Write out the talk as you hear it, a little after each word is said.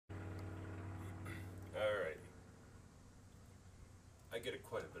get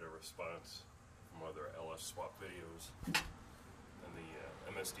quite a bit of response from other LS swap videos and the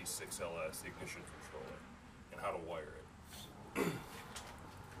MSD-6010, the ignition controller, and how to wire it.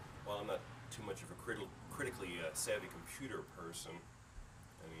 While I'm not too much of a critically savvy computer person,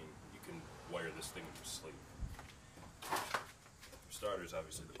 I mean, you can wire this thing in your sleep. For starters,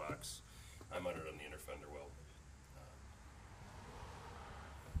 obviously the box, I mounted on the inner fender well.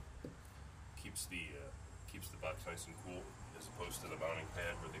 Keeps the box nice and cool, as opposed to the mounting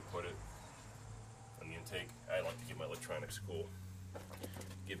pad where they put it on the intake. I like to keep my electronics cool.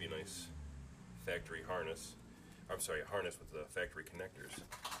 Give you a nice factory harness. I'm sorry, a harness with the factory connectors.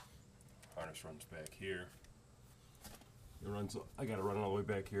 Harness runs back here. It runs. I got to run it all the way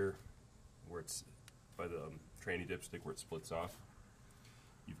back here, where it's by the tranny dipstick where it splits off.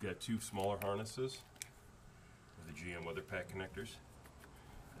 You've got two smaller harnesses with the GM weather pack connectors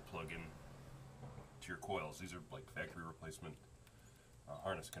that plug in to your coils. These are like factory replacement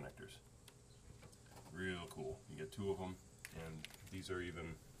harness connectors. Real cool. You get two of them, and these are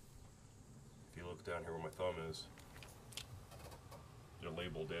even, if you look down here where my thumb is, they're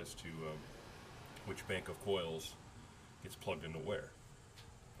labeled as to which bank of coils gets plugged into where.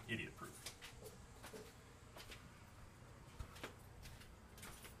 Idiot proof.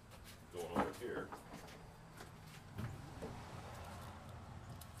 Going over here,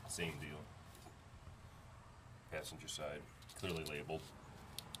 same deal. Passenger side, clearly labeled.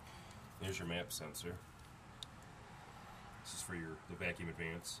 There's your map sensor. This is for the vacuum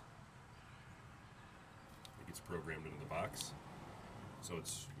advance. It gets programmed into the box. So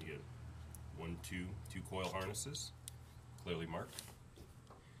you get two coil harnesses, clearly marked.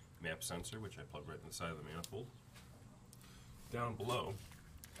 Map sensor, which I plug right in the side of the manifold. Down below,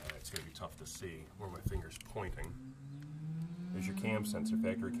 it's going to be tough to see where my finger's pointing. There's your cam sensor,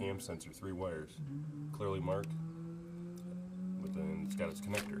 factory cam sensor, 3 wires, clearly marked. And it's got its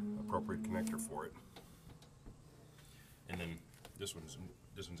connector, appropriate connector for it. And then this one's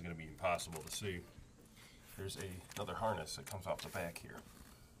going to be impossible to see. There's another harness that comes off the back here,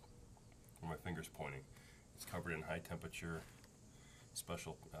 where my finger's pointing. It's covered in high temperature,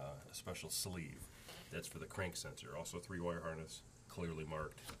 special sleeve. That's for the crank sensor. Also 3-wire harness, clearly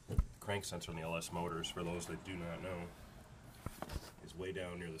marked. The crank sensor on the LS motors, for those that do not know, is way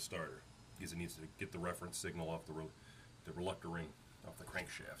down near the starter, because it needs to get the reference signal off the reluctor ring off the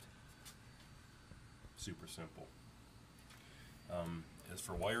crankshaft. Super simple. As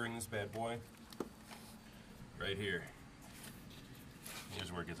for wiring this bad boy, right here,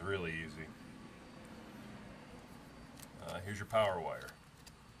 here's where it gets really easy. Here's your power wire.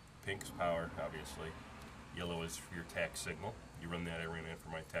 Pink's power, obviously. Yellow is for your tach signal. You run that, I ran that for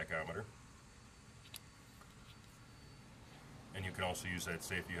my tachometer. And you can also use that,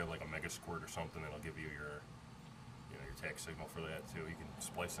 say if you have like a mega squirt or something, that'll give you your tach signal for that too. You can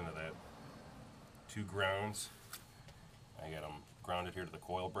splice into that. 2 grounds. I got them grounded here to the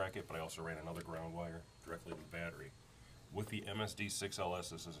coil bracket, but I also ran another ground wire directly to the battery. With the MSD-6010,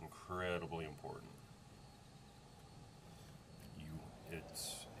 this is incredibly important.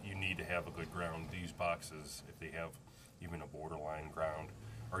 You need to have a good ground. These boxes, if they have even a borderline ground,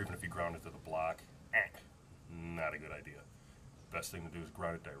 or even if you ground it to the block, not a good idea. Best thing to do is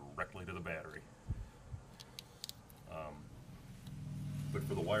ground it directly to the battery. But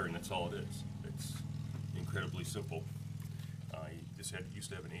for the wiring, that's all it is. It's incredibly simple. This used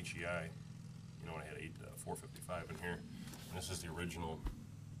to have an HEI, when I had 455 in here, and this is the original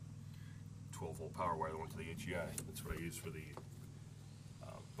 12-volt power wire that went to the HEI. That's what I use for the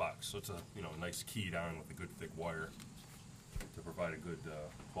box. So it's a nice keyed on with a good thick wire to provide a good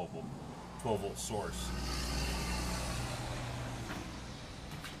 12-volt source.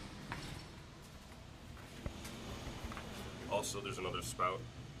 Also, there's another spout.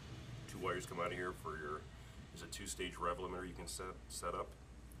 2 wires come out of here for there's a 2-stage rev limiter you can set up,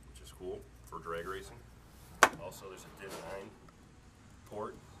 which is cool for drag racing. Also, there's a DIN 9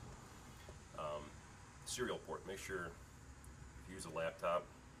 port, serial port. Make sure if you use a laptop,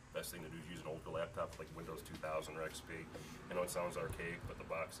 best thing to do is use an older laptop like Windows 2000 or XP. I know it sounds archaic, but the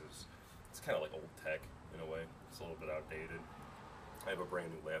box it's kind of like old tech in a way. It's a little bit outdated. I have a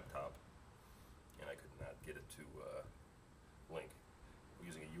brand new laptop, and I could not get it to link. I'm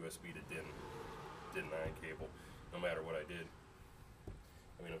using a USB to DIN 9 cable, no matter what I did.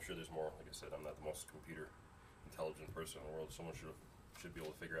 I mean, I'm sure there's more. Like I said, I'm not the most computer intelligent person in the world. Someone should be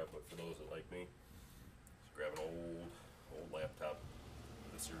able to figure out. But for those that like me, just grab an old laptop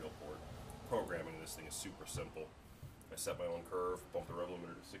with a serial port. Programming this thing is super simple. I set my own curve, bump the rev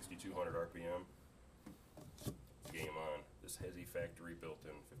limiter to 6,200 RPM. Game on. This has a factory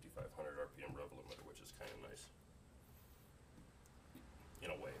built-in 5,500 RPM rev limiter, which is kind of nice. in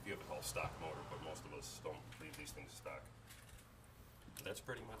a way. If you have a stock motor, but most of us don't leave these things stock. But that's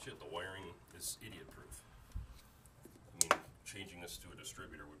pretty much it. The wiring is idiot-proof. I mean, changing this to a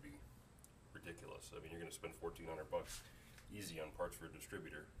distributor would be ridiculous. I mean, you're going to spend $1,400 easy on parts for a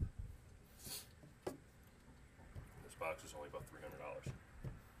distributor. This box is only about $300.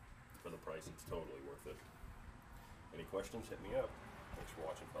 For the price, it's totally worth it. Any questions, hit me up. Thanks for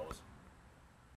watching, fellas.